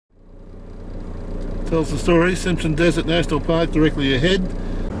Tells the story. Simpson Desert National Park directly ahead.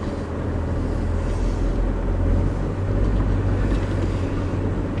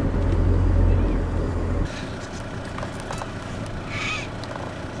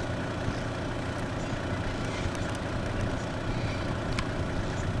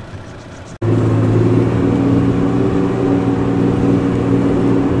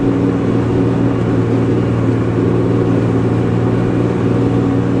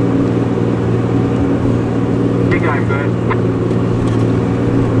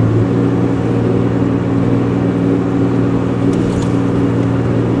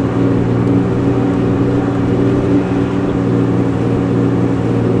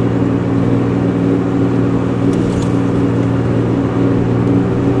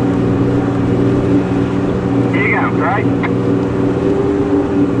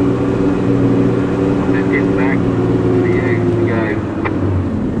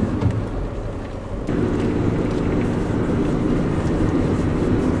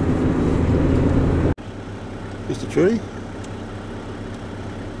 Just a tree.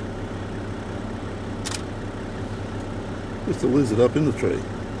 Just a lizard up in the tree.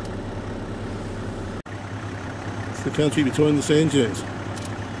 It's the country between the sand dunes.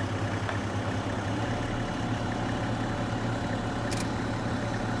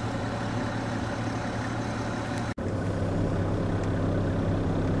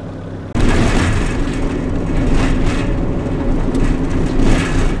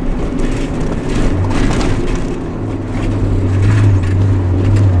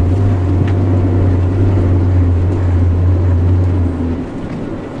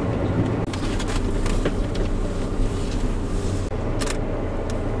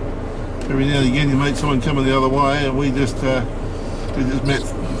 Every now and again you meet someone coming the other way, and we just met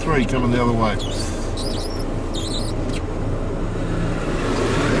three coming the other way.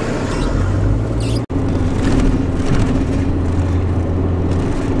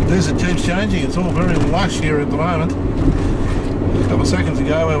 The desert keeps changing. It's all very lush here at the moment. A couple of seconds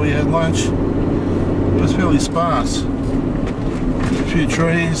ago where we had lunch, it was fairly sparse. A few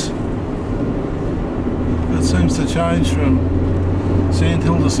trees. It seems to change from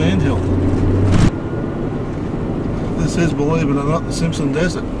sandhill to sandhill. This is, believe it or not, the Simpson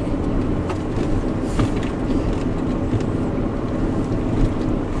Desert.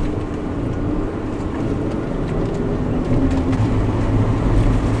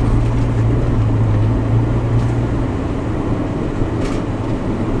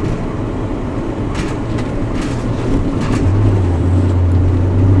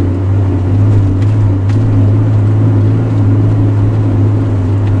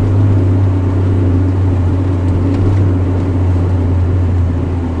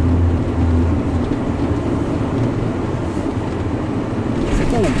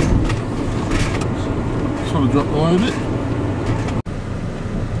 Drop below a bit.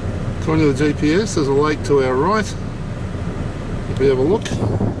 According to the GPS, there's a lake to our right. If we have a look,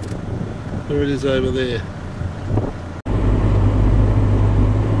 there it is over there.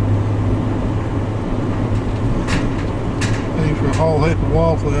 Heading for a whole heap of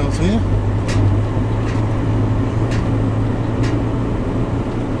wildflowers here.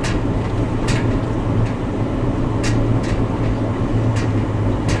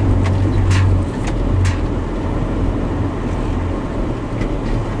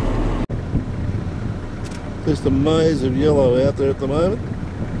 Just a maze of yellow out there at the moment.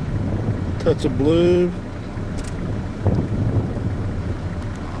 Touch of blue.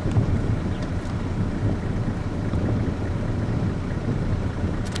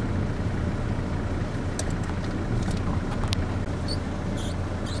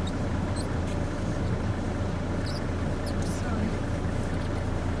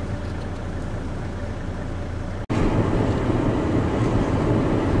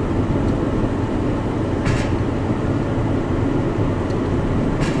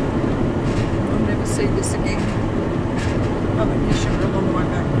 This again. I've been fishing for a long way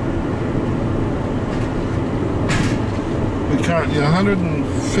back. We're currently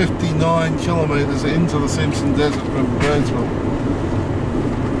 159 kilometres into the Simpson Desert from Birdsville.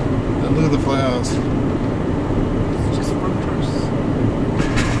 And look at the flowers. It's just one cross.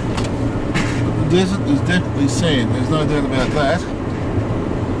 The desert is definitely sand, there's no doubt about that.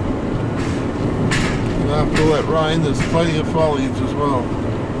 And after all that rain, there's plenty of foliage as well.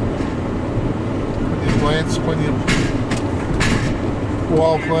 Plants, plenty of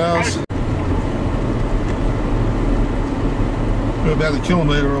wildflowers. We're about a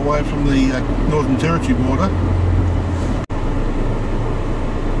kilometre away from the Northern Territory border.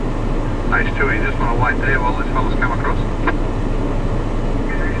 Nice too, you just want to wait there while these fellas come across.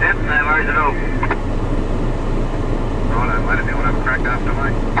 Yep, no worries at all.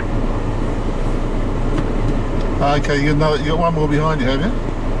 Okay, you got one more behind you, have you?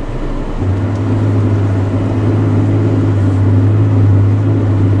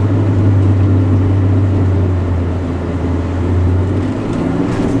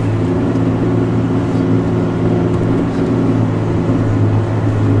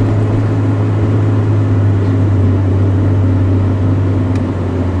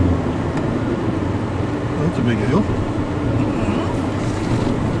 That's a big hill.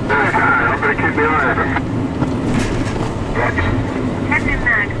 I'm going to keep my eye on it. Captain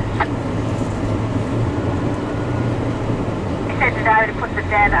Mag. He said today to put them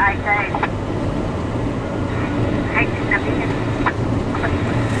down to 18. 18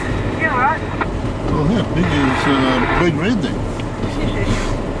 You alright? Well, how big is Big Red then?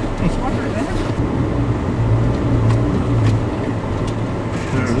 It's wonder that.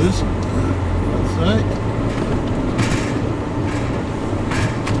 There it is. That's it.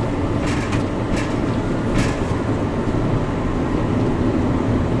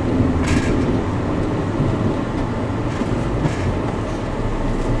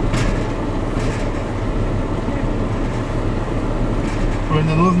 We're in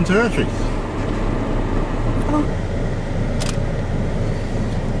the Northern Territory.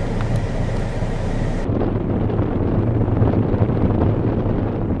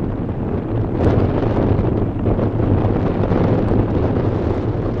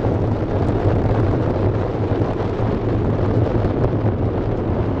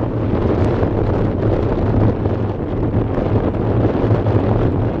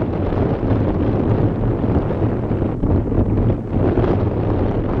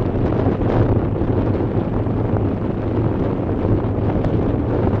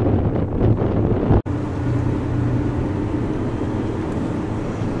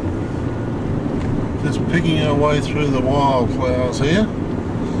 Just picking our way through the wildflowers here. About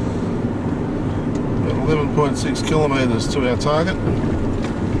 11.6 kilometres to our target.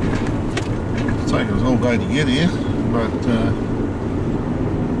 It's taken us all day to get here, but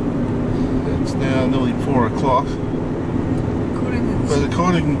it's now nearly 4 o'clock. But the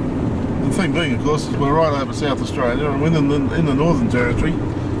thing being, of course, is we're right over South Australia and we're in the Northern Territory.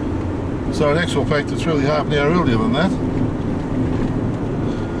 So in actual fact, it's really half an hour earlier than that.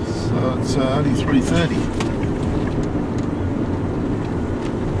 So it's only 3:30.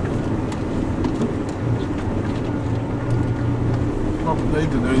 What we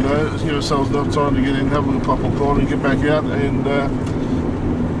need to do though is give ourselves enough time to get in, have a little popple corn and get back out and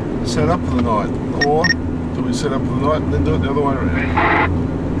set up for the night. Or do we set up for the night and then do it the other way around?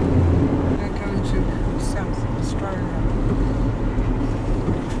 They're going to South Australia.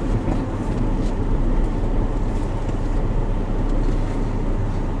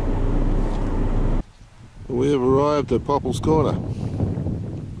 We have arrived at Popple's Corner.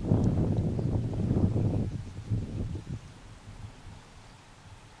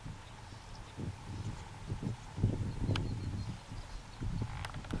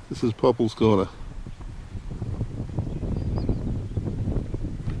 This is Popple's Corner.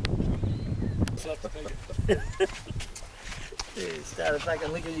 Started taking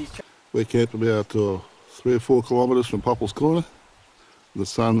a look at his. We're camped about 3 or 4 kilometres from Popple's Corner. The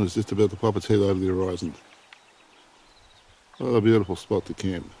sun is just about to pop its head over the horizon. What a beautiful spot to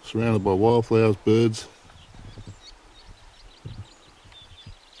camp, surrounded by wildflowers, birds.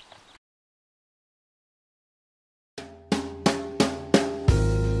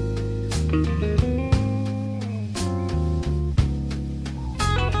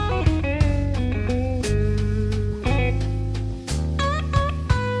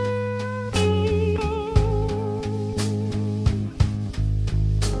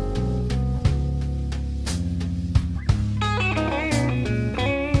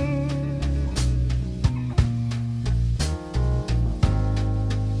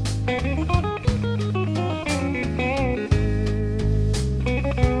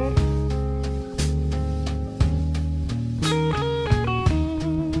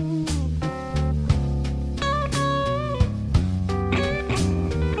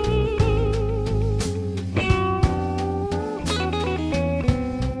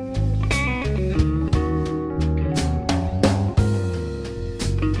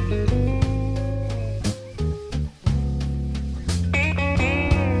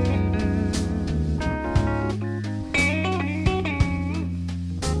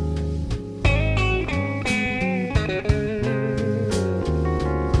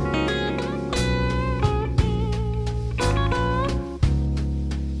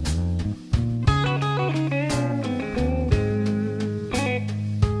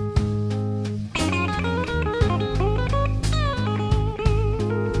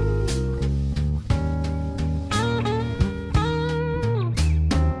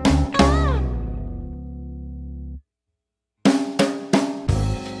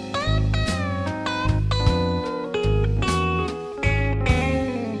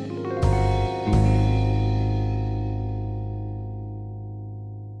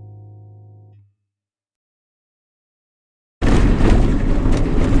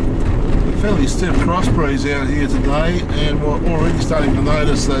 fairly stiff cross breeze out here today, and we're already starting to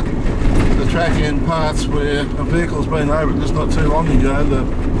notice that the track end parts where a vehicle's been over it just not too long ago,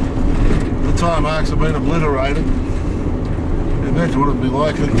 the tyre marks have been obliterated. Imagine what it'd be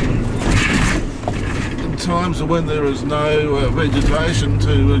like in times when there is no vegetation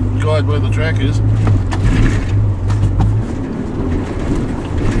to guide where the track is.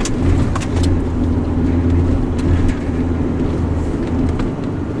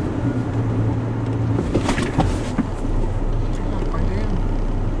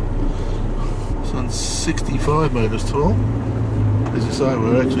 It's on 65 metres tall. As you say,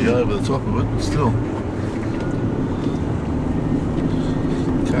 we're actually over the top of it, but still.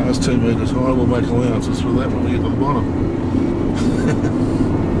 Car's 2 metres high, we'll make allowances for that when we get to the bottom.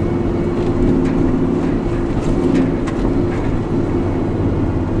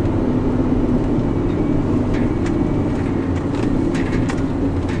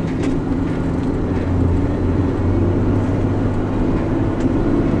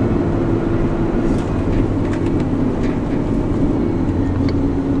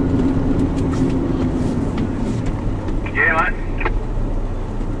 Yeah, mate.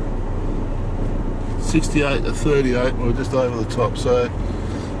 68 to 38, we're just over the top, so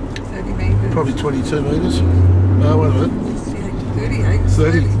 30 metres. probably 22 metres. No, wait a minute. 68 to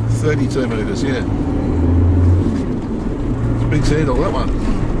 30, 32 metres, yeah. It's a big sandal, that one.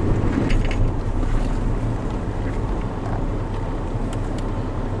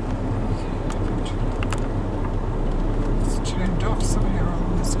 It's turned off somehow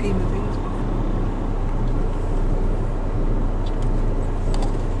on the scheme of things.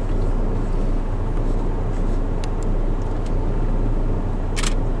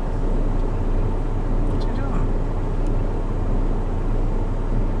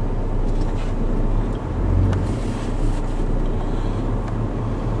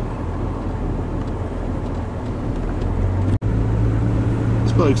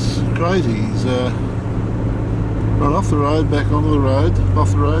 This bloke's crazy. He's run off the road, back onto the road,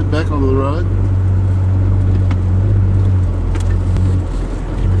 off the road, back onto the road.